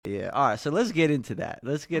Yeah. All right. So let's get into that.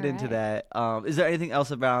 Let's All get into right. that. Is there anything else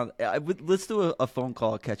about? Let's do a phone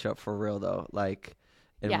call catch up for real though. Like,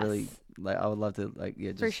 and really, Yes, like, I would love to like,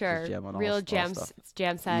 yeah, for just sure. jam on Real all stuff.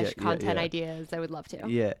 jam Yeah. sesh Yeah. content Yeah. ideas. I would love to.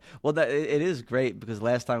 Yeah. Well, it is great because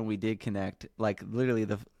last time we did connect, like literally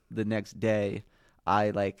the next day, I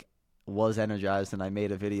like was energized and I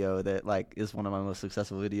made a video that like is one of my most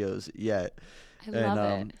successful videos yet. I And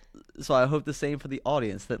love it. so I hope the same for the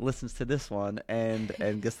audience that listens to this one and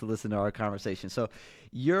gets to listen to our conversation. So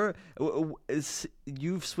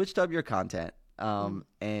you've switched up your content, Mm.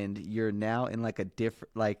 and you're now in like a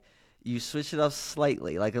different like you switched it up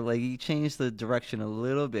slightly, like you changed the direction a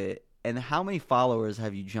little bit. And how many followers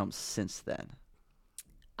have you jumped since then?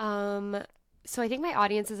 Um, so I think my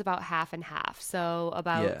audience is about half and half. So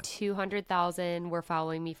about Yeah. 200,000 were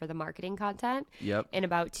following me for the marketing content, Yep. and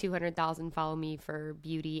about 200,000 follow me for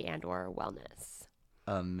beauty and or wellness.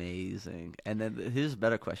 Amazing. And then here's a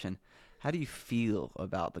better question. How do you feel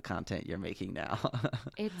about the content you're making now?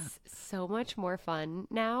 It's so much more fun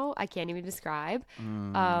now. I can't even describe.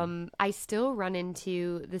 Mm, I still run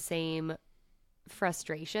into the same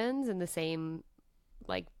frustrations and the same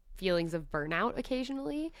like feelings of burnout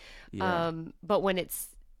occasionally. yeah. But when it's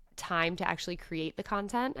time to actually create the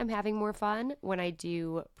content, I'm having more fun. When I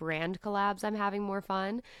do brand collabs, I'm having more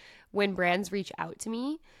fun. When brands reach out to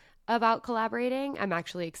me about collaborating, I'm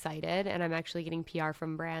actually excited and I'm actually getting PR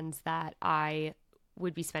from brands that I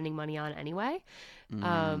would be spending money on anyway. Mm,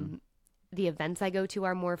 Um, the events I go to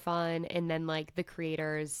are more fun. And then, like, the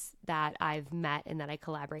creators that I've met and that I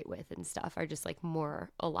collaborate with and stuff are just like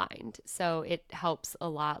more aligned. So it helps a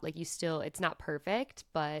lot. Like, it's not perfect,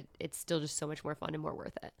 but it's still just so much more fun and more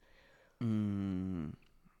worth it. mm.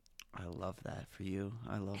 I love that for you.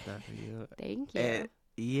 I love that for you. Thank And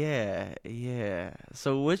you. yeah, yeah.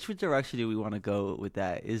 So which direction do we want to go with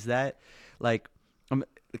that? Is that like um,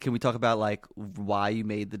 can we talk about like why you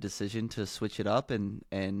made the decision to switch it up and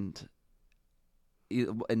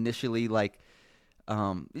initially like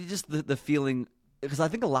just the feeling because I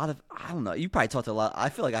think a lot of I don't know, you probably talked a lot. I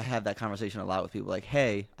feel like I have that conversation a lot with people like,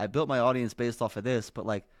 "Hey, I built my audience based off of this, but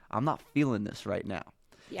like I'm not feeling this right now."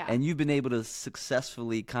 Yeah. And you've been able to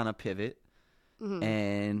successfully kind of pivot Hmm.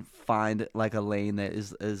 and find like a lane that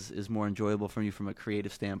is more enjoyable for you from a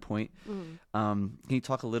creative standpoint. Hmm. Can you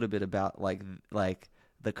talk a little bit about like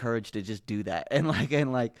the courage to just do that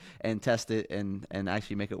and test it and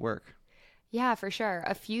actually make it work? Yeah, for sure.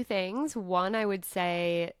 A few things. One, I would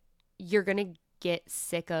say you're going to get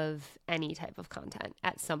sick of any type of content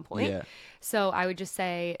at some point. Yeah. So I would just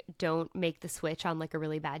say don't make the switch on like a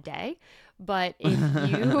really bad day. But if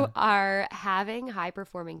you are having high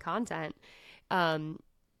performing content, um,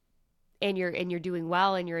 and you're doing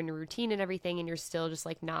well and you're in a routine and everything and you're still just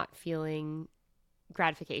like not feeling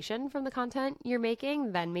gratification from the content you're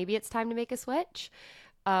making, then maybe it's time to make a switch.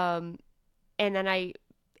 Um, and then I,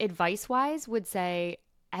 advice wise, would say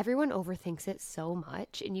everyone overthinks it so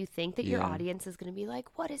much, and you think that your Yeah. audience is going to be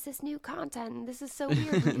like, "What is this new content? This is so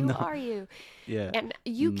weird. Who No. are you?" Yeah. And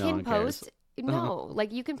you No can one cares. post. No,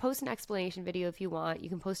 like you can post an explanation video if you want. You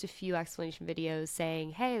can post a few explanation videos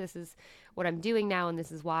saying, "Hey, this is what I'm doing now and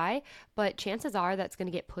this is why." But chances are that's going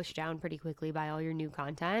to get pushed down pretty quickly by all your new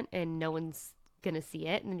content and no one's going to see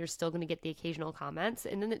it, and then you're still going to get the occasional comments,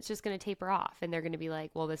 and then it's just going to taper off and they're going to be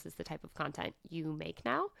like, "Well, this is the type of content you make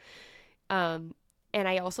now." Um, and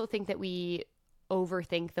I also think that we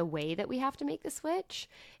overthink the way that we have to make the switch.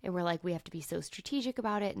 And we're like, we have to be so strategic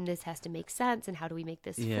about it. And this has to make sense. And how do we make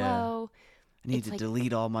this Yeah. flow? I need It's to like,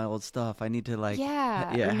 delete all my old stuff. I need to like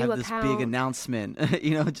yeah, or yeah, new have this big account. announcement.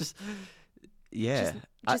 just yeah. Just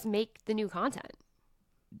I just make the new content.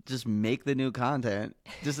 just make the new content.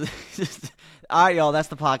 Just, just all right, y'all. That's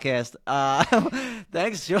the podcast.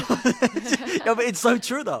 Thanks, Joe. No, but it's so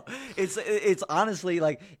true though. It's honestly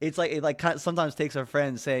like it like sometimes takes a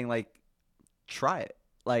friend saying like try it.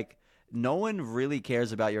 Like no one really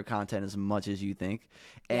cares about your content as much as you think.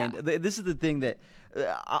 Yeah. And this is the thing that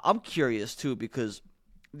I'm curious too because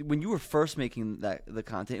when you were first making the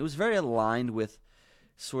content, it was very aligned with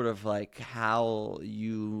sort of like how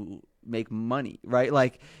you make money, right?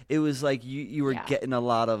 Like it was like you were Yeah. getting a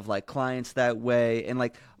lot of like clients that way and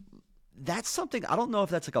like that's something I don't know if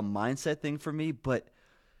that's like a mindset thing for me, but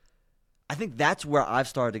I think that's where I've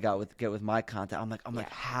started to get with my content. I'm like Yeah.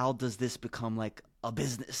 how does this become like a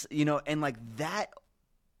business? You know, and like that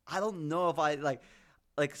I don't know if I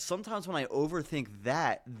like sometimes when I overthink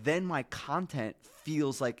that, then my content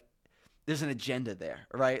feels like there's an agenda there,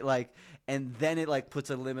 right? Like, and then it like puts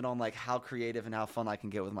a limit on like how creative and how fun I can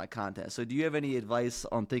get with my content. So do you have any advice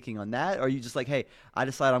on thinking on that? Or are you just like, hey, I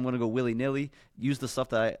decide I'm going to go willy-nilly, use the stuff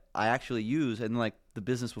that I actually use, and like the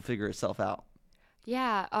business will figure itself out?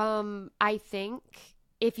 Yeah, I think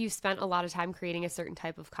if you spent a lot of time creating a certain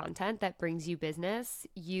type of content that brings you business,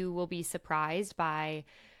 you will be surprised by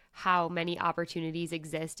how many opportunities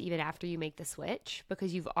exist even after you make the switch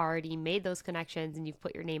because you've already made those connections and you've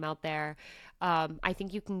put your name out there. I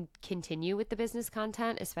think you can continue with the business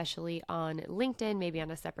content, especially on LinkedIn, maybe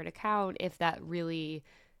on a separate account, if that really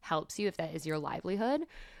helps you, if that is your livelihood.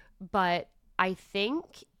 But I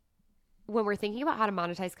think when we're thinking about how to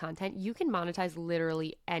monetize content, you can monetize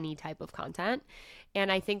literally any type of content. And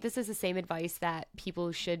I think this is the same advice that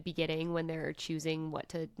people should be getting when they're choosing what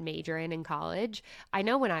to major in college. I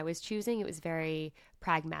know when I was choosing, it was very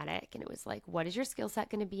pragmatic and it was like, what is your skill set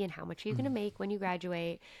going to be and how much are you going to make when you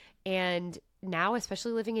graduate? And now,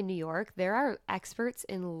 especially living in New York, there are experts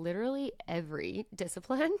in literally every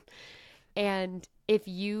discipline. And if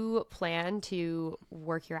you plan to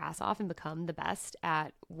work your ass off and become the best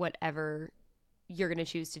at whatever you're going to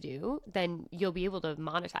choose to do, then you'll be able to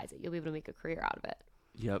monetize it. You'll be able to make a career out of it.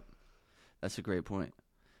 Yep. That's a great point.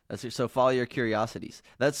 So follow your curiosities.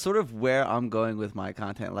 That's sort of where I'm going with my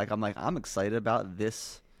content. Like I'm excited about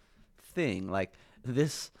this thing, like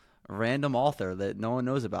this random author that no one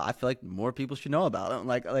knows about. I feel like more people should know about it.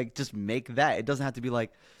 Like just make that. It doesn't have to be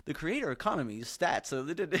like the creator economy stats. So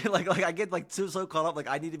like I get like so caught up. Like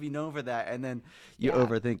I need to be known for that, and then you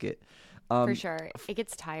overthink it. For sure, it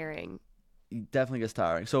gets tiring. It definitely gets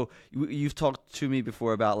tiring. So you've talked to me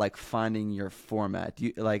before about like finding your format. Do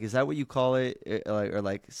you, like, is that what you call it? Like, or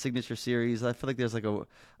like signature series? I feel like there's like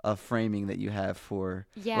a framing that you have for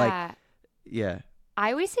like, yeah.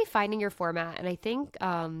 I always say finding your format, and I think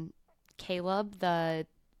Caleb, the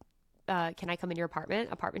Can I Come in Your apartment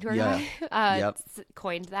tour guy,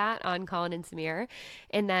 coined that on Colin and Samir,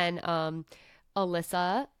 and then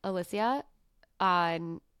Alicia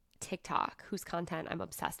on TikTok, whose content I'm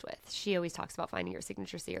obsessed with. She always talks about finding your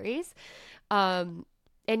signature series. And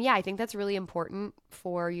yeah, I think that's really important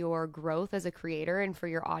for your growth as a creator and for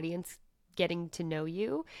your audience getting to know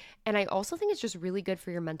you. And I also think it's just really good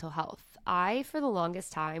for your mental health. I, for the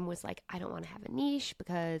longest time, was like, I don't want to have a niche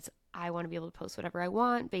because I want to be able to post whatever I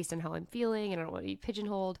want based on how I'm feeling and I don't want to be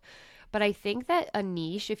pigeonholed. But I think that a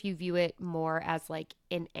niche, if you view it more as like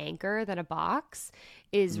an anchor than a box,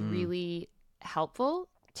 is really helpful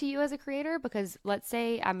to you as a creator, because let's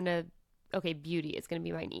say beauty is going to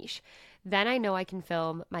be my niche. Then I know I can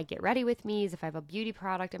film my get ready with me's. If I have a beauty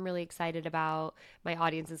product I'm really excited about, my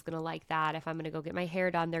audience is going to like that. If I'm going to go get my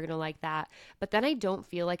hair done, they're going to like that. But then I don't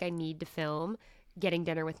feel like I need to film getting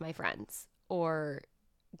dinner with my friends or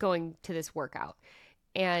going to this workout.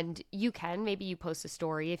 And maybe you post a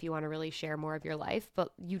story if you want to really share more of your life,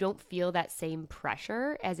 but you don't feel that same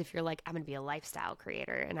pressure as if you're like, I'm going to be a lifestyle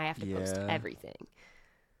creator and I have to post everything.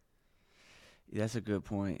 That's a good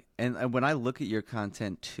point. And when I look at your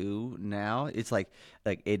content too now, it's like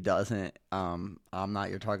it doesn't I'm not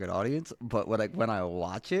your target audience, but when I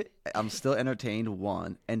watch it, I'm still entertained,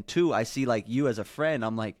 one. And two, I see like you as a friend,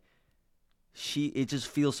 I'm like it just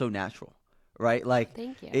feels so natural, right? Like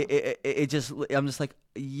thank you. I'm just like,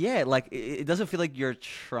 yeah, like it doesn't feel like you're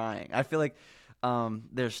trying. I feel like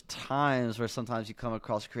there's times where sometimes you come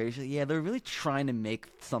across creators, they're really trying to make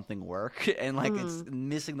something work and like it's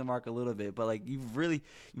missing the mark a little bit, but like you've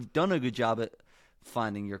done a good job at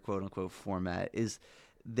finding your quote unquote format. Is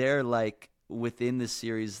there like within the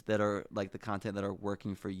series that are like the content that are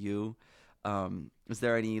working for you, is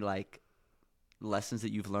there any like lessons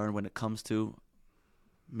that you've learned when it comes to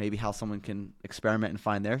maybe how someone can experiment and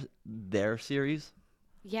find their series?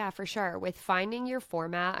 Yeah, for sure. With finding your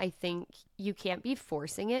format, I think you can't be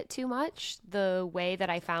forcing it too much. The way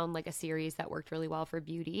that I found like a series that worked really well for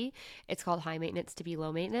beauty, it's called High Maintenance to Be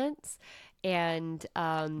Low Maintenance. And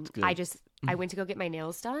I went to go get my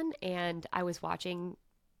nails done and I was watching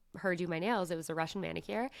her do my nails. It was a Russian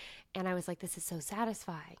manicure. And I was like, this is so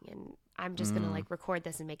satisfying. And I'm just going to like record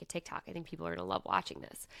this and make a TikTok. I think people are going to love watching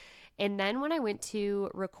this. And then when I went to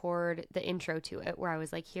record the intro to it, where I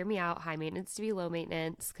was like, hear me out, high maintenance to be low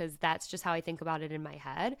maintenance, because that's just how I think about it in my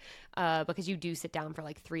head. Because you do sit down for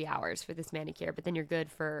like 3 hours for this manicure, but then you're good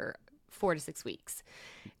for 4 to 6 weeks.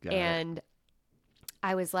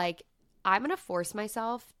 I was like, I'm going to force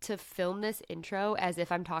myself to film this intro as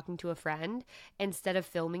if I'm talking to a friend instead of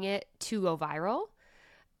filming it to go viral.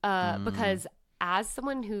 Because as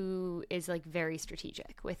someone who is like very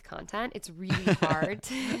strategic with content, it's really hard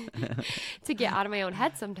to get out of my own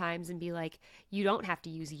head sometimes and be like, you don't have to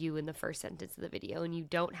use you in the first sentence of the video, and you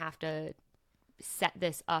don't have to set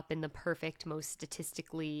this up in the perfect, most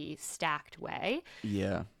statistically stacked way.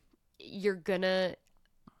 Yeah. You're gonna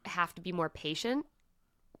have to be more patient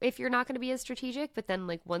if you're not going to be as strategic. But then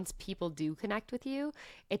like once people do connect with you,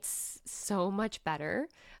 it's so much better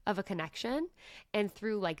of a connection. And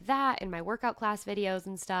through like that and my workout class videos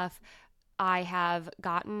and stuff, I have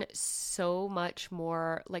gotten so much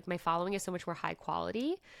more, like my following is so much more high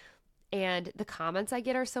quality, and the comments I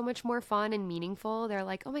get are so much more fun and meaningful. They're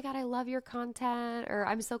like, oh my God, I love your content, or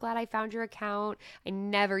I'm so glad I found your account. I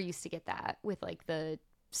never used to get that with like the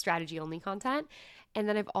strategy only content. And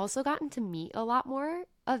then I've also gotten to meet a lot more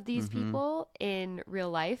of these people in real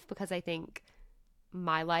life, because I think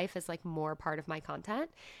my life is like more part of my content.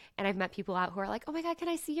 And I've met people out who are like, oh my God, can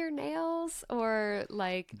I see your nails? Or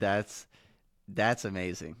like, That's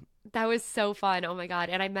amazing. that was so fun. Oh my God.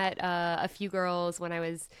 And I met a few girls when I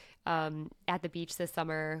was at the beach this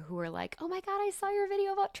summer who were like, oh my God, I saw your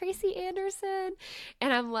video about Tracy Anderson.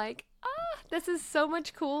 And I'm like, this is so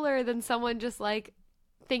much cooler than someone just like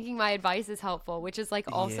thinking my advice is helpful, which is like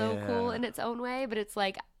also cool in its own way. But it's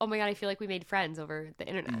like, oh my God, I feel like we made friends over the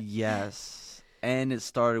internet. Yes. And it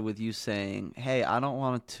started with you saying, hey, I don't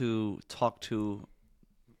want to talk to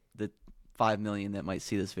the 5 million that might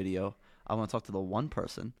see this video. I want to talk to the one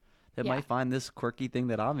person that might find this quirky thing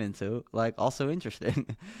that I'm into, like, also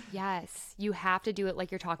interesting. Yes. You have to do it like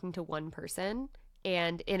you're talking to one person,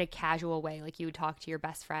 and in a casual way, like you would talk to your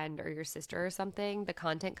best friend or your sister or something. The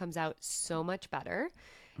content comes out so much better.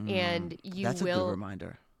 And you That's will, a good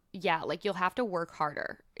reminder. yeah, like you'll have to work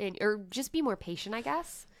harder or just be more patient, I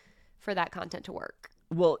guess, for that content to work.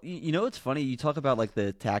 Well, you know, it's funny. You talk about like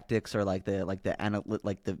the tactics or like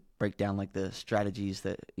the breakdown, like the strategies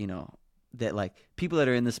that, you know, that like people that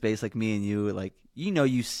are in the space like me and you, like, you know,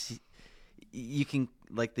 you see, you can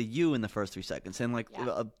like the you in the first 3 seconds and like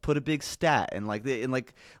put a big stat and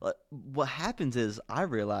like what happens is I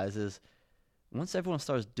realize is once everyone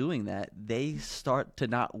starts doing that, they start to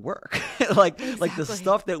not work. Like the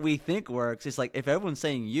stuff that we think works, it's like if everyone's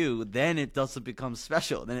saying you, then it doesn't become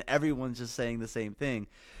special. Then everyone's just saying the same thing.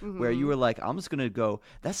 Where you were like, I'm just gonna go.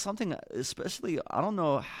 That's something, especially I don't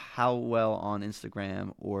know how well on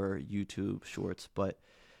Instagram or YouTube Shorts, but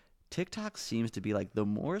TikTok seems to be like the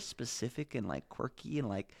more specific and like quirky and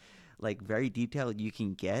like very detailed you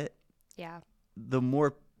can get, Yeah. the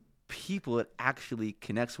more people it actually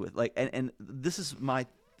connects with. Like, and this is a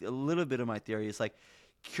little bit of my theory. It's like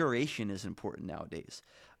curation is important nowadays.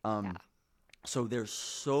 So there's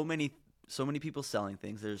so many people selling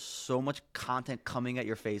things. There's so much content coming at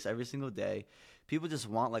your face every single day. People just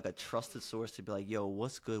want like a trusted source to be like, yo,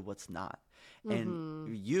 what's good, what's not. And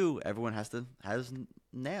everyone has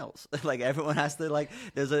nails. Like everyone has to like,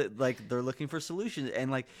 they're looking for solutions.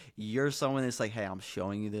 And like, you're someone that's like, hey, I'm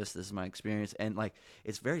showing you this is my experience. And like,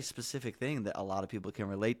 it's a very specific thing that a lot of people can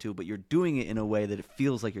relate to, but you're doing it in a way that it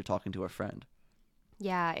feels like you're talking to a friend.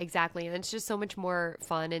 Yeah, exactly. And it's just so much more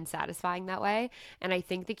fun and satisfying that way. And I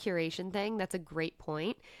think the curation thing, that's a great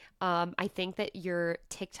point. I think that your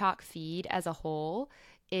TikTok feed as a whole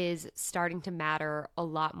is starting to matter a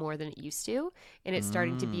lot more than it used to. And it's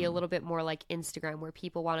starting to be a little bit more like Instagram, where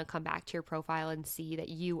people want to come back to your profile and see that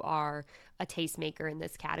you are a tastemaker in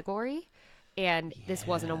this category. And this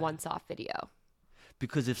wasn't a once-off video.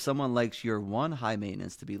 Because if someone likes your one high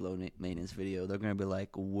maintenance to be low maintenance video, they're going to be like,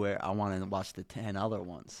 where I want to watch the 10 other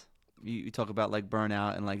ones. You talk about like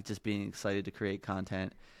burnout and like just being excited to create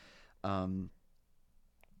content.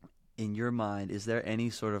 In your mind, is there any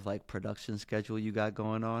sort of like production schedule you got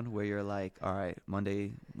going on where you're like, all right,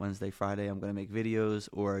 Monday, Wednesday, Friday, I'm going to make videos?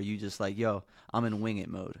 Or are you just like, yo, I'm in wing it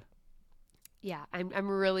mode? Yeah, I'm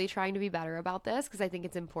really trying to be better about this, because I think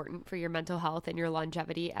it's important for your mental health and your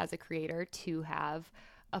longevity as a creator to have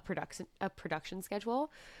a production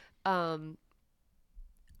schedule.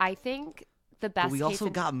 I think the best. But we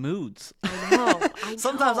also got moods. I know.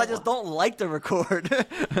 Sometimes I just don't like to record.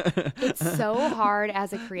 It's so hard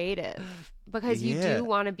as a creative, because you do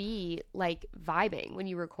want to be like vibing when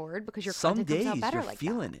you record, because your content comes out better like that. Some days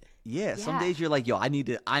you're feeling it. Yeah, some days you're like, yo, I need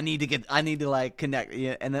to like connect.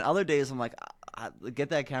 Yeah, and then other days I'm like, get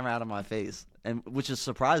that camera out of my face, and which just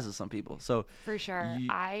surprises some people. So for sure,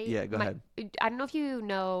 go ahead. I don't know if you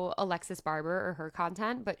know Alexis Barber or her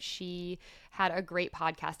content, but she had a great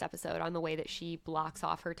podcast episode on the way that she blocks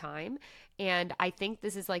off her time, and I think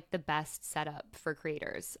this is like the best setup for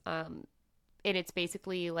creators. And it's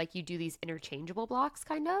basically like you do these interchangeable blocks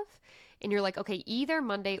kind of. And you're like, okay, either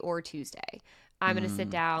Monday or Tuesday, I'm going to sit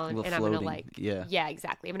down and I'm going to floating. like, yeah,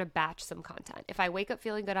 exactly. I'm going to batch some content. If I wake up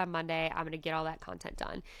feeling good on Monday, I'm going to get all that content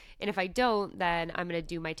done. And if I don't, then I'm going to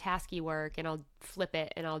do my tasky work and I'll flip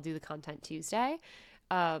it and I'll do the content Tuesday.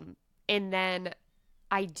 And then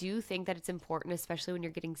I do think that it's important, especially when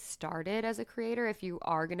you're getting started as a creator, if you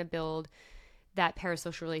are going to build that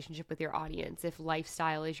parasocial relationship with your audience, if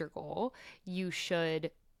lifestyle is your goal, you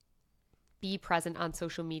should be present on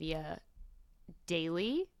social media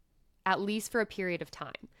daily, at least for a period of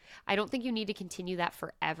time. I don't think you need to continue that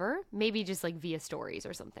forever, maybe just like via stories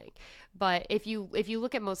or something. But if you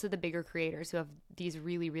look at most of the bigger creators who have these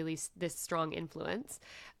really this strong influence,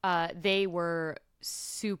 they were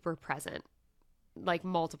super present like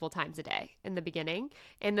multiple times a day in the beginning,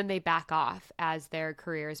 and then they back off as their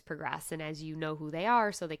careers progress and as you know who they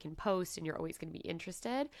are, so they can post and you're always going to be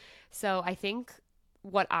interested. So I think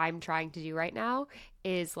what I'm trying to do right now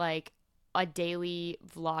is like a daily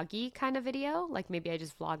vloggy kind of video, like maybe I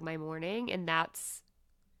just vlog my morning, and that's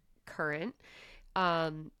current.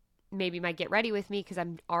 Maybe my get ready with me, because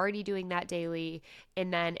I'm already doing that daily.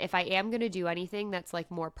 And then if I am going to do anything that's like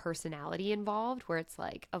more personality involved, where it's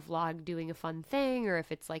like a vlog doing a fun thing, or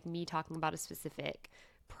if it's like me talking about a specific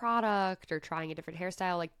product or trying a different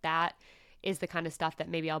hairstyle, like that is the kind of stuff that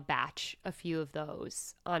maybe I'll batch a few of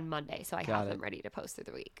those on Monday, so I have them ready to post through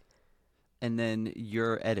the week. And then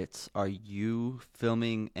your edits, are you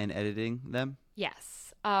filming and editing them?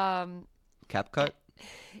 Yes. CapCut?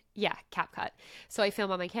 Yeah, CapCut. So I film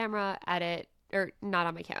on my camera, edit, or not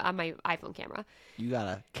on my camera, on my iPhone camera. You got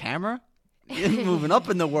a camera? You're moving up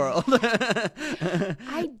in the world.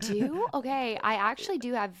 I do? Okay, I actually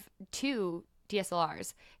do have 2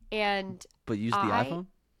 DSLRs. And but use the iPhone?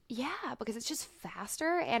 Yeah, because it's just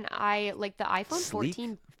faster, and I like the iPhone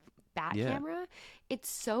 14 back camera. It's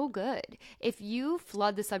so good. If you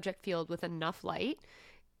flood the subject field with enough light,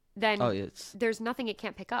 then there's nothing it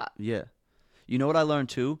can't pick up. Yeah. You know what I learned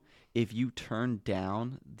too? If you turn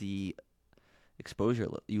down the exposure,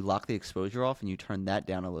 you lock the exposure off and you turn that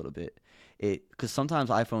down a little bit. Because sometimes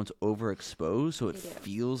iPhones overexpose, so it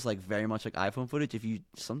feels like very much like iPhone footage. If you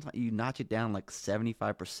sometimes you notch it down like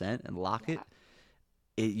 75% and lock it,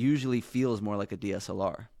 it usually feels more like a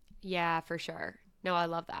DSLR. Yeah, for sure. No, I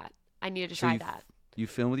love that. I need to try that. You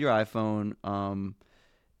film with your iPhone, and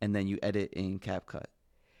then you edit in CapCut.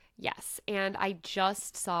 Yes, and I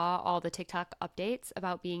just saw all the TikTok updates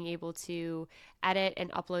about being able to edit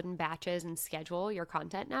and upload in batches and schedule your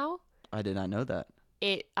content now. I did not know that.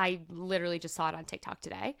 I literally just saw it on TikTok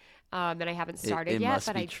today, and I haven't started yet. It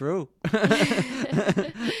must be true.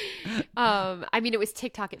 I mean, it was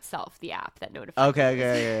TikTok itself, the app that notified. Okay,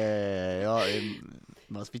 yeah. Well, it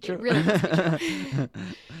must be true. It really must be true.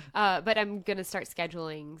 But I'm gonna start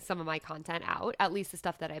scheduling some of my content out, at least the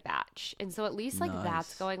stuff that I batch, and so at least like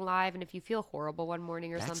that's going live. And if you feel horrible one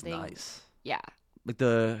morning or something, nice. Yeah. Like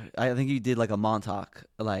I think you did like a Montauk,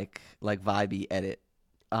 like vibey edit.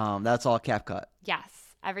 That's all CapCut.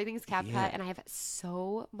 Yes, everything's CapCut, and I have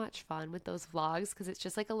so much fun with those vlogs because it's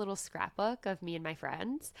just like a little scrapbook of me and my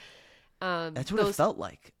friends. That's what it felt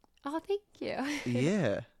like. Oh, thank you.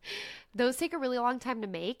 Yeah. Those take a really long time to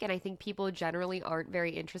make, and I think people generally aren't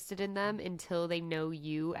very interested in them until they know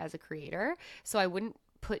you as a creator. So I wouldn't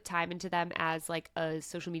put time into them as like a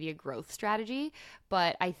social media growth strategy,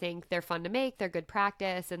 but I think they're fun to make, they're good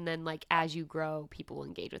practice, and then like as you grow, people will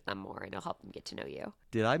engage with them more and it'll help them get to know you.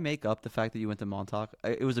 Did I make up the fact that you went to Montauk?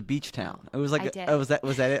 It was a beach town. It was like I did. Was that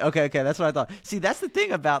it? Okay, that's what I thought. See, that's the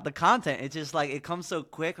thing about the content. It's just like it comes so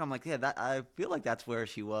quick. I'm like, yeah, I feel like that's where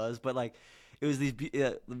she was, but like it was these.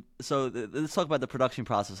 Let's talk about the production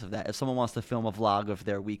process of that. If someone wants to film a vlog of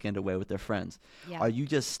their weekend away with their friends, are you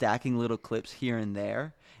just stacking little clips here and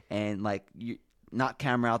there, and like you not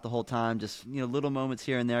camera out the whole time, just little moments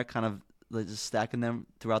here and there, kind of like, just stacking them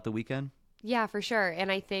throughout the weekend? Yeah, for sure.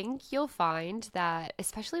 And I think you'll find that,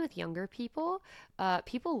 especially with younger people,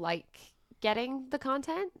 people like getting the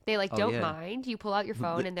content. They don't mind. You pull out your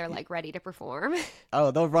phone and they're like ready to perform. Oh,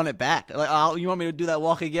 they'll run it back. Like, oh, you want me to do that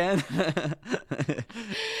walk again?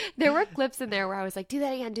 There were clips in there where I was like, do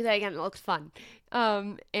that again. It looked fun.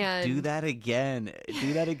 And do that again.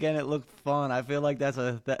 It looked fun. I feel like that's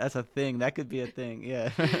a thing. That could be a thing. Yeah.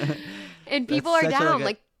 And people are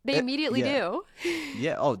down. They immediately do.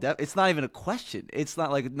 Yeah. Oh, it's not even a question. It's not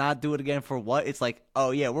like not do it again for what. It's like, oh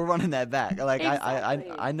yeah, we're running that back. Like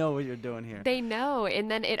exactly. I know what you're doing here. They know, and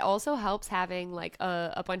then it also helps having like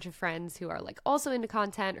a bunch of friends who are like also into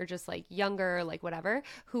content or just like younger, like whatever,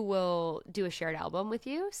 who will do a shared album with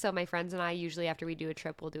you. So my friends and I usually after we do a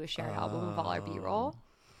trip, we'll do a shared album of all our B-roll.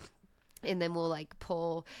 And then we'll like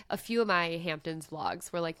pull a few of my Hamptons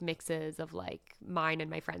vlogs were like mixes of like mine and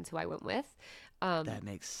my friends who I went with. That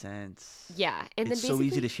makes sense. Yeah. And It's then so easy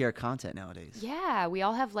basically, to share content nowadays. yeah, we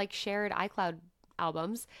all have like shared iCloud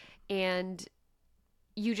albums, and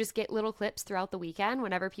you just get little clips throughout the weekend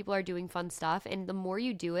whenever people are doing fun stuff. And the more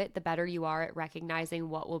you do it, the better you are at recognizing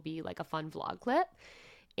what will be like a fun vlog clip.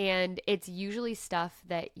 And it's usually stuff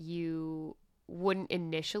that you wouldn't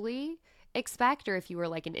initially expect, or if you were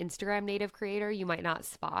like an Instagram native creator, you might not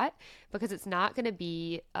spot, because it's not going to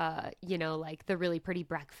be like the really pretty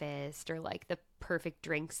breakfast or like the perfect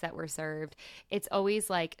drinks that were served. It's always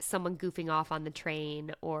like someone goofing off on the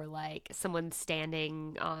train, or like someone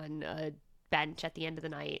standing on a bench at the end of the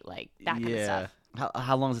night, like that kind of Yeah. stuff.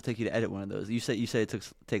 How long does it take you to edit one of those? You say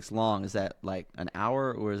it takes long. Is that like an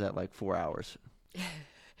hour or is that like 4 hours?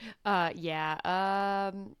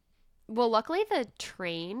 Yeah. Well, luckily the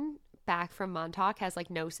train back from Montauk has like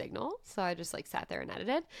no signal, so I just like sat there and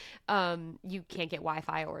edited. You can't get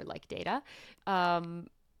Wi-Fi or like data. Um,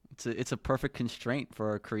 It's a perfect constraint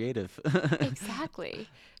for a creative. exactly.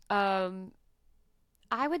 Um,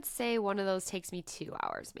 I would say one of those takes me 2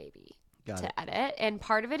 hours maybe Got it. to edit. And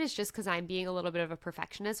part of it is just because I'm being a little bit of a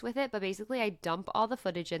perfectionist with it. But basically, I dump all the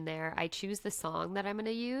footage in there. I choose the song that I'm going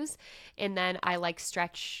to use. And then I like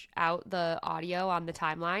stretch out the audio on the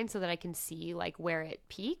timeline so that I can see like where it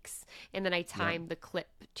peaks. And then I Yep. time the clip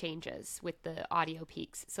changes with the audio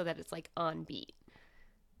peaks so that it's like on beat.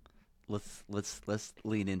 Let's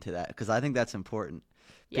lean into that because I think that's important.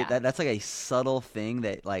 Yeah. That's like a subtle thing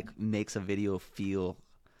that like makes a video feel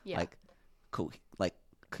Yeah. like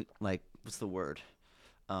like what's the word?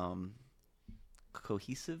 Um,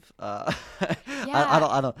 cohesive. Yeah.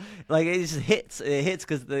 I don't like it. Just hits. It hits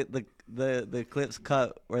because the clips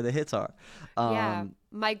cut where the hits are. Yeah. Um,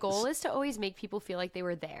 My goal s- is to always make people feel like they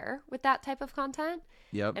were there with that type of content.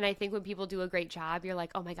 yep. And I think when people do a great job, you're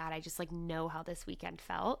like, oh my God, I just like know how this weekend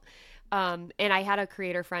felt. And I had a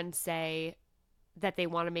creator friend say that they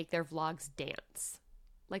want to make their vlogs dance,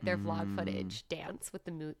 like their vlog Mm, footage dance with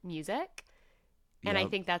the music. And I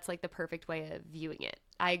yep. think that's like the perfect way of viewing it.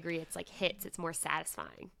 I agree. It's like hits, it's more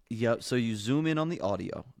satisfying. Yep. So you zoom in on the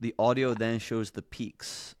audio. The audio Yeah. then shows the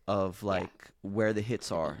peaks of Yeah. like where the hits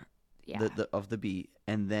The beat. are, Yeah. the of the beat,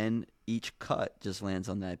 and then each cut just lands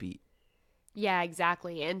on that beat. Yeah,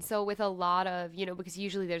 exactly. And so with a lot of, because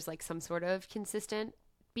usually there's like some sort of consistent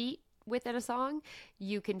beat within a song,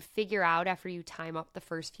 you can figure out after you time up the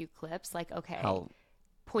first few clips, like, okay, zero How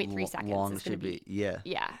point 0.3 seconds long is it going to should be? be, Yeah.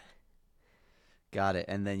 yeah, Got it.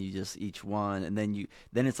 And then you just each one, and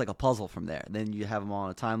then it's like a puzzle from there. Then you have them all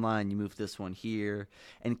on a timeline. You move this one here,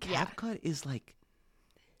 and yeah, CapCut is like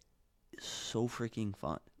so freaking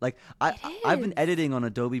fun. Like it I've been is. editing on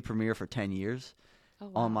Adobe Premiere for 10 years Oh,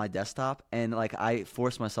 on wow. my desktop, and like I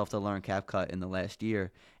forced myself to learn CapCut in the last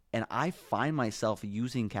year, and I find myself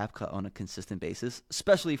using CapCut on a consistent basis,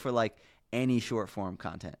 especially for like any short form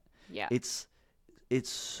content. Yeah, It's it's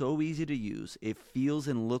so easy to use. It feels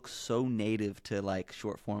and looks so native to like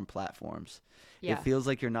short form platforms. It yeah, feels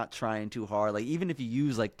like you're not trying too hard. Like even if you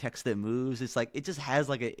use like text that moves, it's like it just has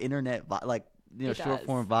like an internet like it short does.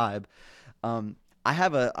 form vibe. Um, I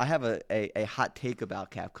have a hot take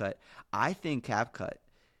about CapCut. I think CapCut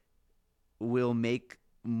will make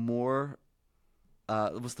more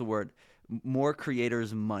what's the word? More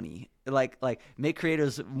creators money. Like make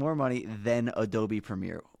creators more money than Adobe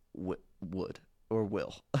Premiere would or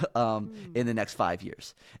will Mm. in the next 5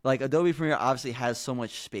 years. Like Adobe Premiere obviously has so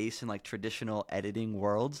much space in like traditional editing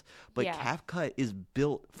worlds, but Yeah, CapCut is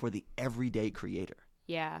built for the everyday creator.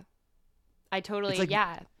 yeah. I It's totally, like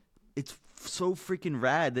yeah, it's so freaking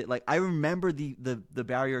rad that like I remember the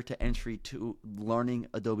barrier to entry to learning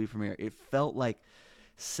Adobe Premiere. It felt like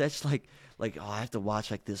such like oh I have to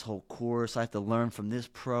watch like this whole course. I have to learn from this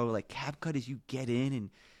pro. Like CapCut is you get in and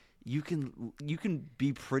you can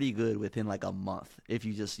be pretty good within like a month if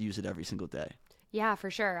you just use it every single day. yeah,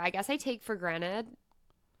 for sure. I guess I take for granted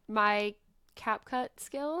my CapCut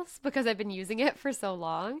skills because I've been using it for so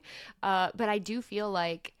long. But I do feel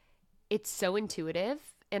like it's so intuitive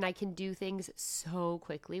and I can do things so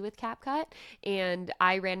quickly with CapCut. And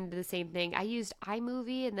I ran into the same thing. I used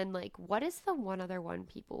iMovie, and then like what is the one other one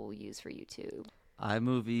people use for YouTube?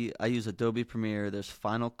 iMovie, I use Adobe Premiere. There's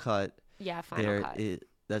Final Cut. Yeah, Final There Cut. it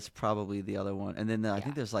that's probably the other one. And then I Yeah.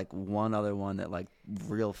 think there's like one other one that like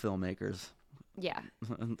real filmmakers Yeah.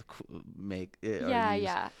 make it or Yeah, use.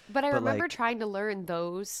 yeah. But I But remember like trying to learn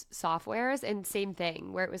those softwares, and same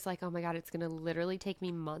thing where it was like, oh my God, it's going to literally take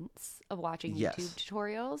me months of watching YouTube yes.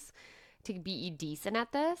 tutorials. to be decent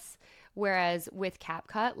at this. Whereas with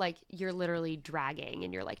CapCut, like you're literally dragging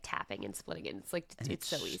and you're like tapping and splitting it. It's like And it's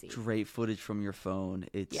so easy. straight footage from your phone.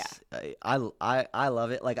 Yeah. It's I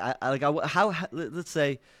love it. Like how let's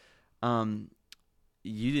say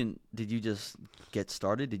you didn't did you just get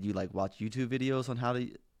started? Did you like watch YouTube videos on how to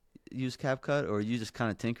use CapCut, or you just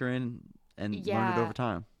kind of tinkering and learned it Yeah. over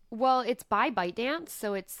time? Well, it's by ByteDance,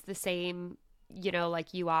 so it's the same,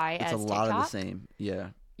 like UI It's a as lot of the TikTok. same.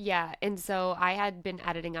 Yeah. Yeah, and so I had been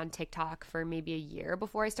editing on TikTok for maybe a year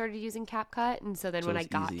before I started using CapCut, and so then So when I it's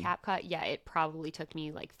got easy. CapCut, yeah, it probably took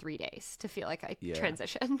me like 3 days to feel like I Yeah.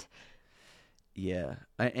 transitioned. Yeah.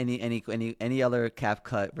 Any other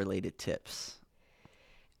CapCut related tips?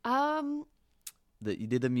 Um, That you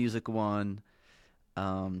did the music one.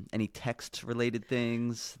 Any text related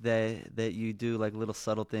things that you do, like little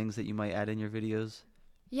subtle things that you might add in your videos?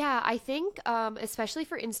 yeah, I think especially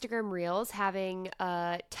for Instagram Reels, having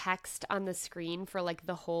text on the screen for like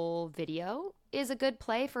the whole video is a good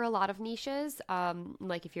play for a lot of niches.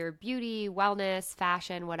 Like if you're beauty, wellness,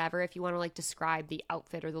 fashion, whatever, if you want to like describe the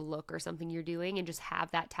outfit or the look or something you're doing and just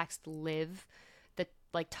have that text live, the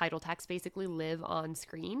like title text basically live on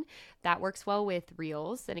screen, that works well with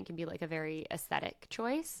Reels and it can be like a very aesthetic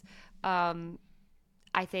choice. Um,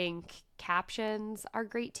 I think captions are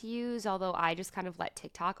great to use, although I just kind of let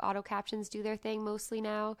TikTok auto captions do their thing mostly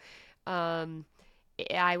now. Um,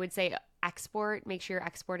 I would say make sure you're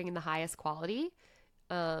exporting in the highest quality.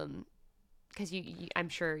 Because I'm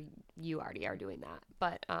sure you already are doing that,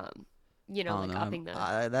 but I don't like know. upping the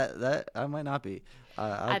That I might not be.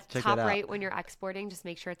 I'll have at to check that top out. right when you're exporting, just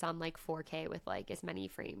make sure it's on like 4K with like as many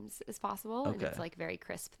frames as possible, and Okay. it's like very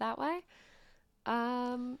crisp that way.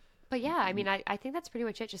 Um, but yeah, I mean, I think that's pretty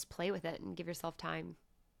much it. Just play with it and give yourself time.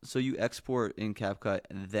 So you export in CapCut,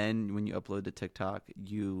 and then when you upload to TikTok,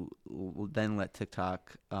 you will then let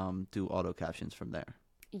TikTok do auto captions from there.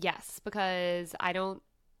 Yes, because I don't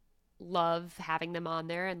love having them on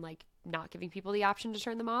there and like not giving people the option to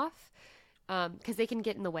turn them off because they can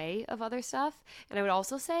get in the way of other stuff. And I would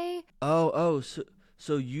also say,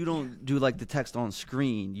 So you don't do like the text on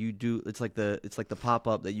screen. You do it's like the pop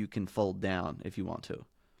up that you can fold down if you want to.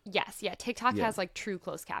 yes, yeah, TikTok Yeah. has like true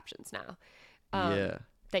closed captions now Yeah.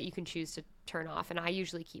 that you can choose to turn off. And I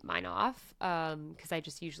usually keep mine off because I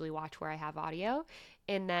just usually watch where I have audio.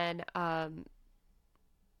 And then,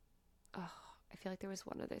 oh, I feel like there was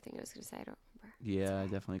one other thing I was going to say. I don't remember. It's Yeah, I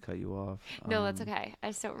okay. definitely cut you off. No, that's okay. I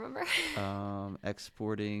just don't remember.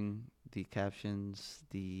 Exporting the captions,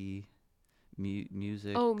 the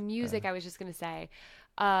music. Oh, Uh, music, I was just gonna say.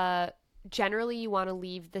 Uh, Generally, you want to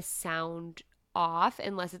leave the sound off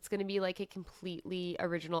unless it's gonna be like a completely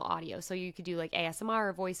original audio. So you could do like ASMR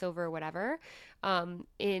or voiceover or whatever.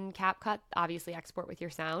 In CapCut, obviously export with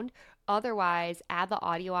your sound. Otherwise, add the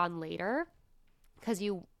audio on later because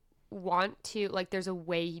you want to like there's a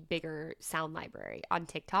way bigger sound library on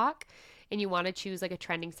TikTok and you want to choose like a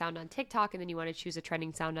trending sound on TikTok and then you want to choose a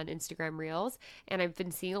trending sound on Instagram Reels. And I've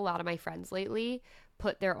been seeing a lot of my friends lately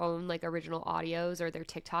put their own like original audios or their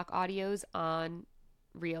TikTok audios on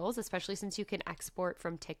Reels, especially since you can export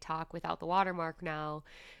from TikTok without the watermark now.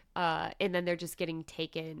 And then they're just getting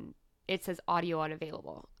taken. It says audio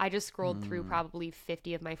unavailable. I just scrolled through mm. probably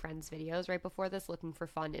 50 of my friends' videos right before this looking for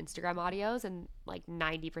fun Instagram audios, and like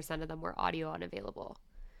 90% of them were audio unavailable.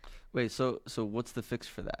 Wait, so what's the fix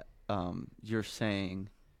for that? You're saying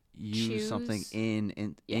use something Choose,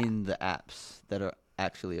 yeah. in the apps that are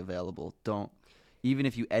actually available. Don't even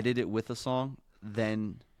if you edit it with a song,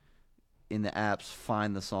 then in the apps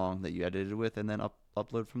find the song that you edited with and then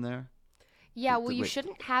upload from there. Yeah, well, you Wait,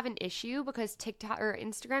 shouldn't have an issue because TikTok or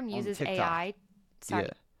Instagram on uses TikTok. AI. Yeah. Sorry.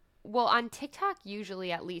 Well, on TikTok,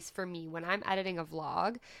 usually, at least for me, when I'm editing a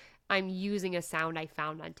vlog, I'm using a sound I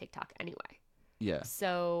found on TikTok anyway. Yeah.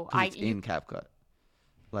 So Because it's in CapCut.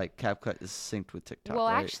 Like CapCut is synced with TikTok, well,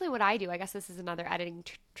 right? actually, what I do, I guess this is another editing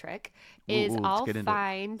trick, Ooh, is let's I'll get into it.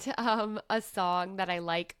 find a song that I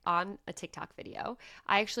like on a TikTok video.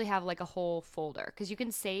 I actually have like a whole folder because you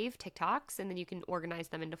can save TikToks and then you can organize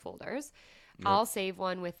them into folders. Yep. I'll save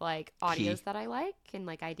one with like audios Key. that I like and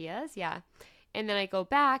like ideas. Yeah. And then I go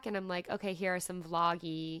back and I'm like, okay, here are some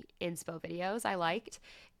vloggy inspo videos I liked.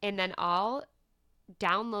 And then I'll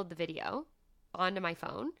download the video onto my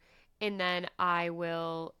phone and then I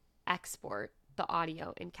will export the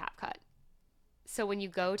audio in CapCut. So when you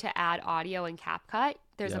go to add audio in CapCut,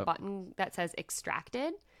 there's a Yep. button that says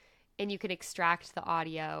extracted and you can extract the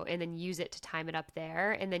audio and then use it to time it up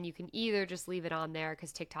there. And then you can either just leave it on there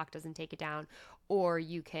because TikTok doesn't take it down, or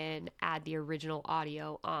you can add the original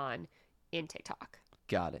audio on in TikTok.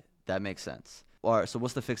 Got it. That makes sense. or so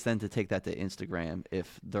what's the fix then to take that to Instagram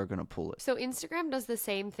if they're gonna pull it? So Instagram does the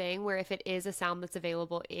same thing where if it is a sound that's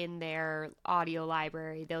available in their audio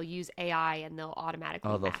library, they'll use AI and they'll automatically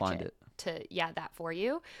Oh, they'll match find it it. to that for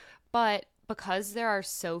you. But because there are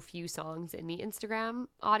so few songs in the Instagram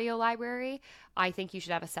audio library, I think you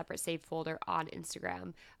should have a separate saved folder on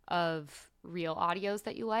Instagram of real audios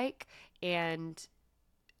that you like, and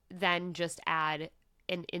then just add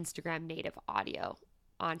an Instagram native audio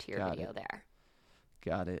onto your Got video it. there.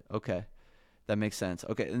 Got it. Okay. That makes sense.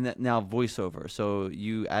 Okay, and now voiceover. So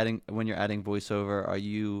when you're adding voiceover,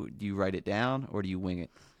 do you write it down or do you wing it?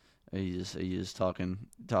 Are you just talking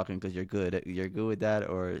because you're good with that,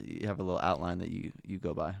 or you have a little outline that you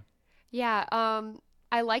go by? Yeah,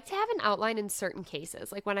 I like to have an outline in certain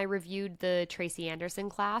cases. Like when I reviewed the Tracy Anderson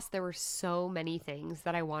class, there were so many things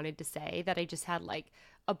that I wanted to say that I just had like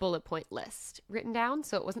a bullet point list written down.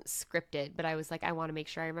 So it wasn't scripted, but I was like, I want to make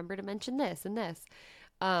sure I remember to mention this and this.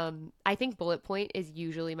 I think bullet point is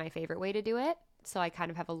usually my favorite way to do it. So I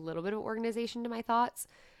kind of have a little bit of organization to my thoughts.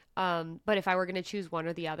 But if I were going to choose one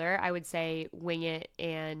or the other, I would say wing it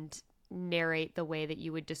and narrate the way that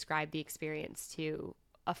you would describe the experience to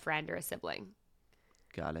a friend or a sibling.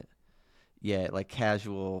 Got it. Yeah, like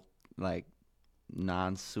casual, like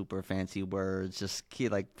non super fancy words, just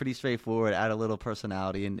like pretty straightforward. Add a little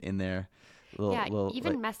personality in there. Yeah, Little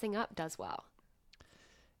even like messing up does well.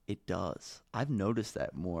 it does. I've noticed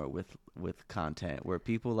that more with content where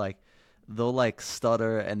people like they'll like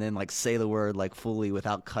stutter and then like say the word like fully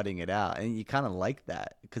without cutting it out, and you kind of like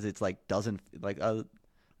that because it's like doesn't like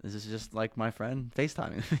this is just like my friend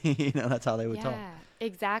FaceTiming me. That's how they would talk. Yeah,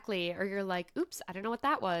 exactly. Or you're like, oops, I don't know what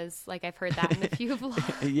that was. Like I've heard that in a few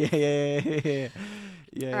vlogs. Yeah.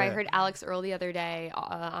 Or I Yeah. heard Alex Earl the other day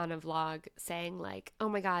on a vlog saying like, oh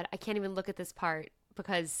my God, I can't even look at this part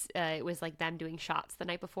because it was like them doing shots the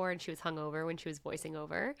night before and she was hungover when she was voicing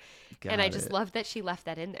over. And I Got just it. loved that she left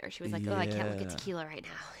that in there. She was like, oh, I can't look at Yeah. tequila right now.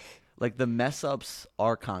 Like the mess ups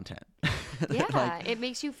are content. Like Yeah, it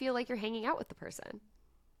makes you feel like you're hanging out with the person.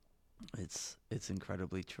 it's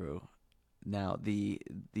incredibly true. Now the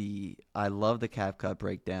I love the CapCut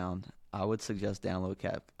breakdown. I would suggest download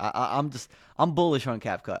Cap. I'm bullish on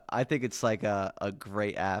CapCut. I think it's like a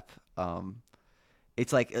great app.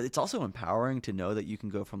 It's like it's also empowering to know that you can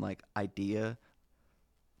go from like idea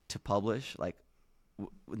to publish like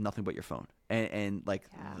with nothing but your phone and like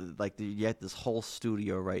Yeah. you get this whole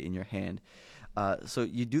studio right in your hand. So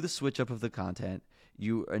you do the switch up of the content.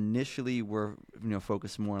 You initially were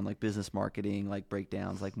focused more on like business marketing, like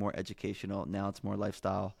breakdowns, like more educational. Now it's more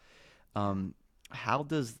lifestyle. How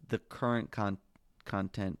does the current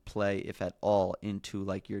content play, if at all, into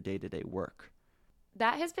like your day to day work?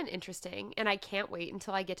 That has been interesting. And I can't wait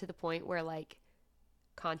until I get to the point where like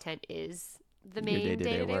content is the Your main day to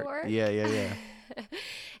day work. work. Yeah.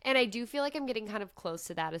 And I do feel like I'm getting kind of close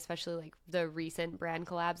to that, especially like the recent brand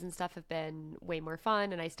collabs and stuff have been way more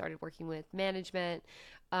fun. And I started working with management.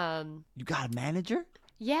 You got a manager?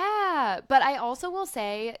 Yeah. But I also will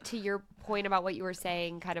say, to your point about what you were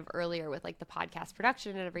saying kind of earlier with like the podcast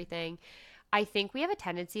production and everything, I think we have a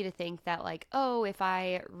tendency to think that like, oh, if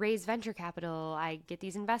I raise venture capital, I get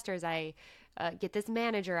these investors, I get this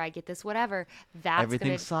manager, I get this whatever. That's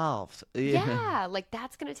Everything's gonna, solved. yeah, like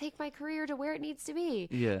that's gonna take my career to where it needs to be.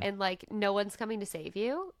 Yeah. And like, no one's coming to save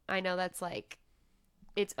you. I know that's like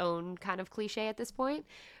its own kind of cliche at this point,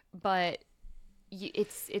 but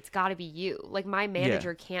it's got to be you. Like my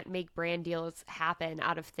manager can't make brand deals happen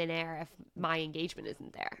out of thin air if my engagement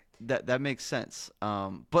isn't there. That makes sense.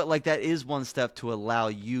 But like that is one step to allow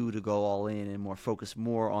you to go all in and more focus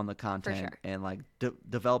more on the content sure. and like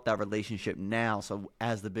develop that relationship now. So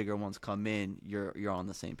as the bigger ones come in, you're on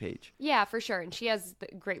the same page. Yeah, for sure. And she has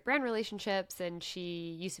great brand relationships, and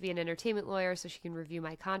she used to be an entertainment lawyer, so she can review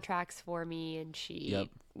my contracts for me. And she,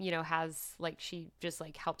 has like, she just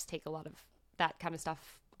like helps take a lot of that kind of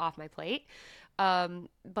stuff off my plate.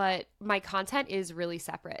 But my content is really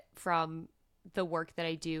separate from the work that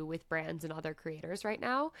I do with brands and other creators right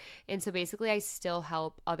now. And so basically I still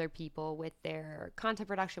help other people with their content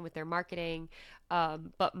production, with their marketing.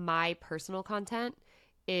 But my personal content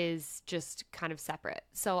is just kind of separate.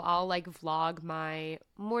 So I'll like vlog my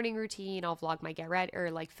morning routine. I'll vlog my get ready,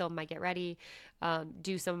 or like film my get ready,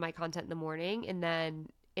 do some of my content in the morning. And then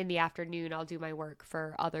in the afternoon, I'll do my work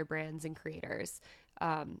for other brands and creators.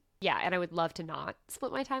 Yeah. And I would love to not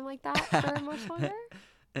split my time like that for much longer.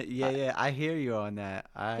 Yeah, I hear you on that.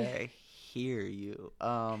 I hear you.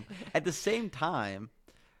 At the same time,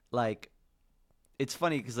 like, it's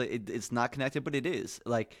funny because it's not connected, but it is.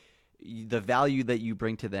 Like, the value that you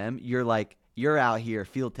bring to them, you're out here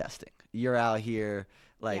field testing. You're out here,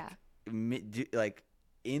 like, Yeah. like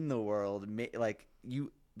in the world, like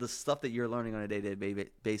the stuff that you're learning on a day-to-day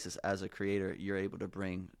basis as a creator, you're able to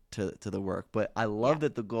bring to the work. But I Yeah. love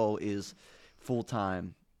that the goal is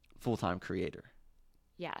full-time full-time creator.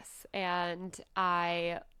 Yes. And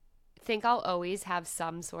I think I'll always have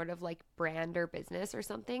some sort of like brand or business or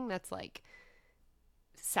something that's like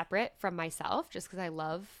separate from myself just because I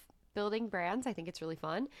love building brands. I think it's really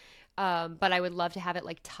fun. But I would love to have it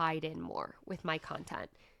like tied in more with my content.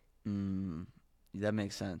 Mm, that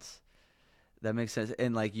makes sense. That makes sense.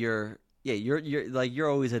 And like you're like you're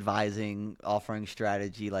always advising, offering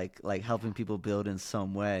strategy, like helping people build in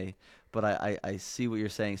some way. But I see what you're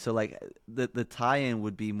saying. So like the tie-in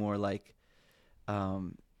would be more like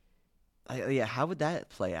um yeah, how would that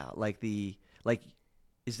play out? Like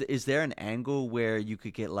is there an angle where you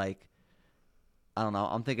could get like I don't know,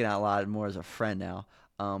 I'm thinking out loud more as a friend now.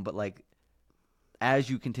 But like as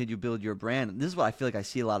you continue to build your brand, and this is what I feel like I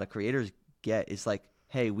see a lot of creators get. It's like,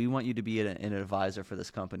 hey, we want you to be an advisor for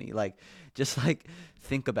this company. Like, just like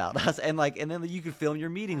think about us, and then you can film your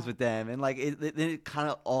meetings with them, and like it kind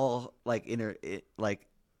of all like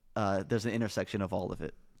there's an intersection of all of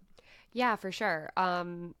it. Yeah, for sure.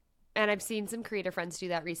 And I've seen some creator friends do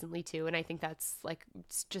that recently too. And I think that's like,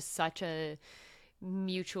 it's just such a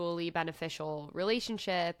mutually beneficial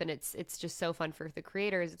relationship, and it's just so fun for the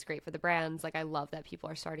creators. It's great for the brands. Like I love that people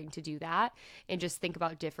are starting to do that and just think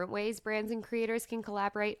about different ways brands and creators can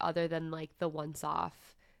collaborate other than like the once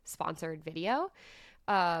off sponsored video.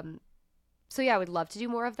 So yeah, I would love to do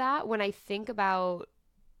more of that. When I think about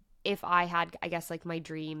if I had, I guess, like my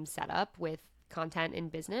dream setup with content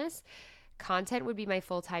and business, content would be my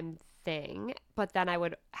full-time thing, but then I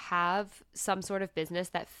would have some sort of business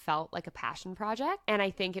that felt like a passion project. And I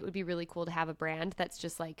think it would be really cool to have a brand that's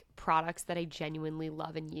just like products that I genuinely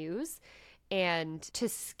love and use, and to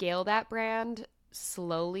scale that brand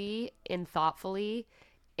slowly and thoughtfully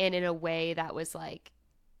and in a way that was like,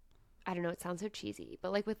 I don't know, it sounds so cheesy,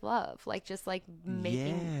 but like with love, like just like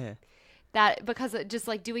making Yeah. that, because just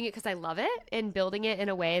like doing it because I love it and building it in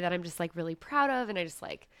a way that I'm just like really proud of, and I just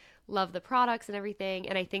like love the products and everything.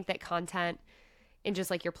 And I think that content and just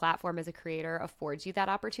like your platform as a creator affords you that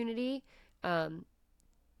opportunity, um,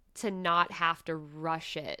 to not have to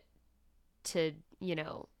rush it to,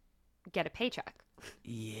 get a paycheck.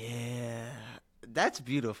 Yeah, that's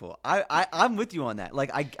beautiful. I'm with you on that.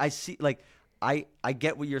 Like I see like I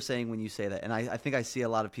get what you're saying when you say that, and I think I see a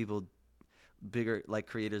lot of people bigger like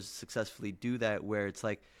creators successfully do that where it's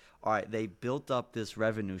like, all right, they built up this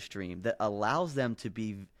revenue stream that allows them to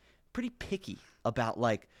be pretty picky about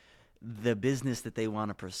like the business that they want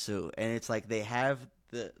to pursue, and it's like they have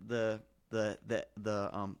the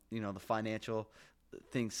financial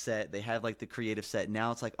things set, they have like the creative set.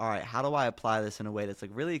 Now it's like, all right, how do I apply this in a way that's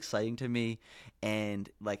like really exciting to me and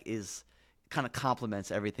like is kind of complements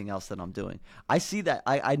everything else that I'm doing. I see that.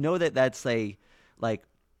 I know that that's a like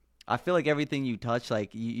I feel like everything you touch,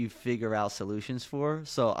 like you figure out solutions for.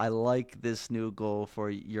 So I like this new goal for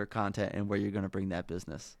your content and where you're going to bring that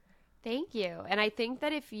business. Thank you. And I think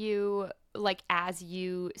that if you, like, as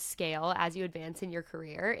you scale, as you advance in your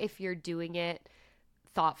career, if you're doing it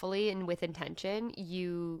thoughtfully and with intention,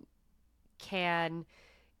 you can,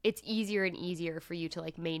 it's easier and easier for you to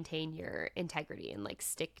like maintain your integrity and like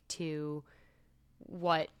stick to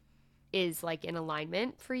what is like in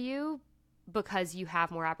alignment for you, because you have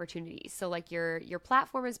more opportunities. So like your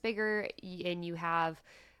platform is bigger and you have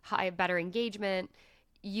better engagement.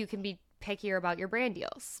 You can be pickier about your brand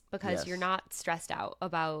deals because you're Yes. not stressed out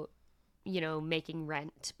about, making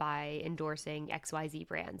rent by endorsing XYZ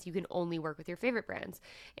brands. You can only work with your favorite brands.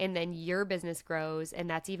 And then your business grows, and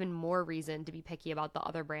that's even more reason to be picky about the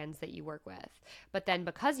other brands that you work with. But then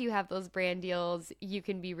because you have those brand deals, you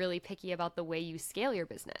can be really picky about the way you scale your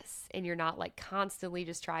business, and you're not like constantly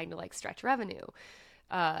just trying to like stretch revenue.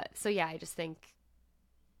 So yeah, I just think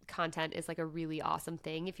content is like a really awesome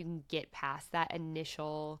thing if you can get past that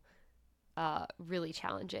initial, really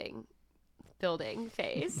challenging building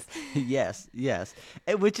phase. Yes, yes.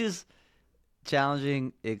 Which is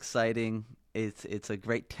challenging, exciting. It's a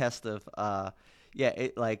great test of yeah,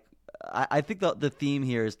 it like I think the theme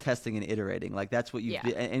here is testing and iterating. Like that's what you've Yeah.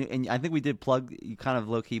 been, and I think we did plug you kind of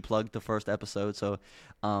low key plugged the first episode. So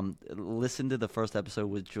listen to the first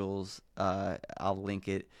episode with Jules. I'll link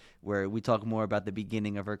it where we talk more about the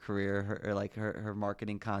beginning of her career, her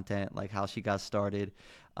marketing content, like how she got started,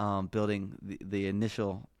 building the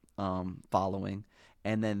initial following.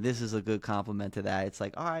 And then this is a good complement to that. It's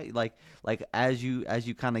like, all right, like as you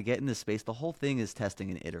kind of get in this space, the whole thing is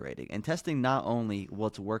testing and iterating, and testing not only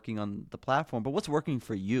what's working on the platform, but what's working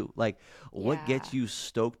for you. Like what Yeah. gets you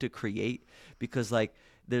stoked to create, because like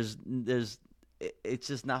it's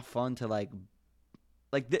just not fun to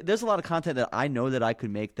there's a lot of content that I know that I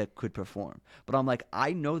could make that could perform, but I'm like,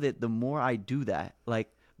 I know that the more I do that,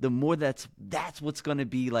 like the more that's what's going to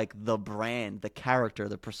be like the brand, the character,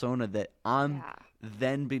 the persona that I'm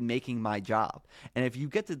then be making my job. And if you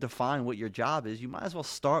get to define what your job is, you might as well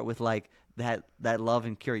start with like that love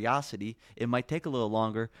and curiosity. It might take a little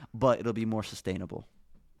longer, but it'll be more sustainable.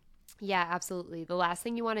 Yeah, absolutely. The last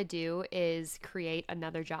thing you want to do is create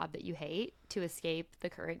another job that you hate to escape the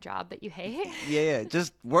current job that you hate. Yeah.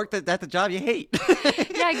 Just work at the job you hate.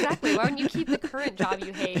 Yeah, exactly. Why wouldn't you keep the current job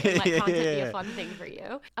you hate and let content be a fun thing for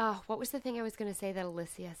you? What was the thing I was going to say that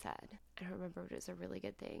Alicia said? I don't remember, but it was a really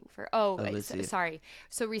good thing for. Oh, wait, sorry.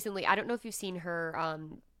 So recently, I don't know if you've seen her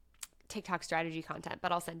TikTok strategy content,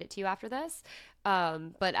 but I'll send it to you after this.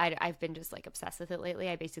 But I've been just like obsessed with it lately.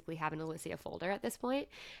 I basically have an Alicia folder at this point,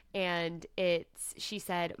 and she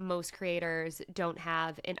said most creators don't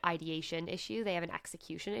have an ideation issue, they have an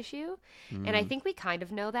execution issue. And I think we kind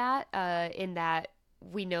of know that in that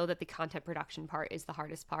we know that the content production part is the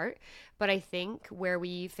hardest part, but I think where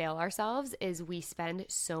we fail ourselves is we spend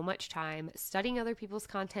so much time studying other people's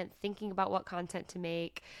content, thinking about what content to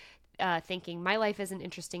make, thinking my life isn't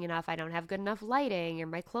interesting enough, I don't have good enough lighting, or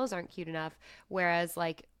my clothes aren't cute enough. Whereas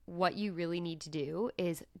like what you really need to do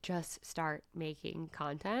is just start making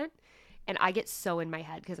content. And I get so in my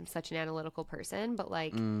head because I'm such an analytical person, but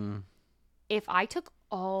like if I took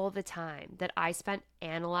all the time that I spent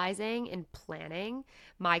analyzing and planning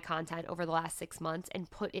my content over the last 6 months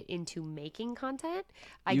and put it into making content,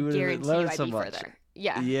 I guarantee you I'd be further.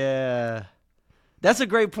 Yeah. That's a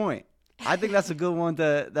great point. I think that's a good one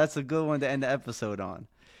to end the episode on.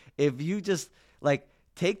 If you just like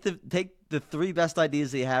take the 3 best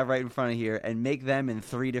ideas that you have right in front of here and make them in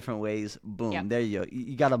 3 different ways, boom, there you go.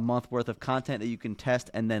 You got a month worth of content that you can test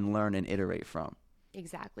and then learn and iterate from.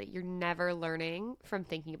 Exactly. You're never learning from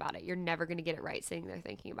thinking about it. You're never going to get it right sitting there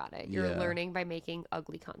thinking about it. You're learning by making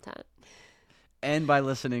ugly content. And by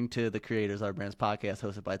listening to the Creators Our Brands podcast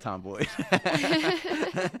hosted by Tom Boyd.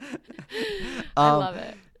 I love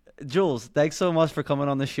it. Jules, thanks so much for coming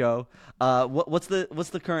on the show. What's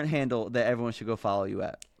the current handle that everyone should go follow you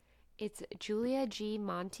at? It's Julia G.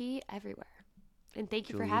 Monty everywhere. And thank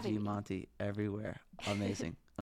you for having me. Julia G. Monty everywhere. Amazing.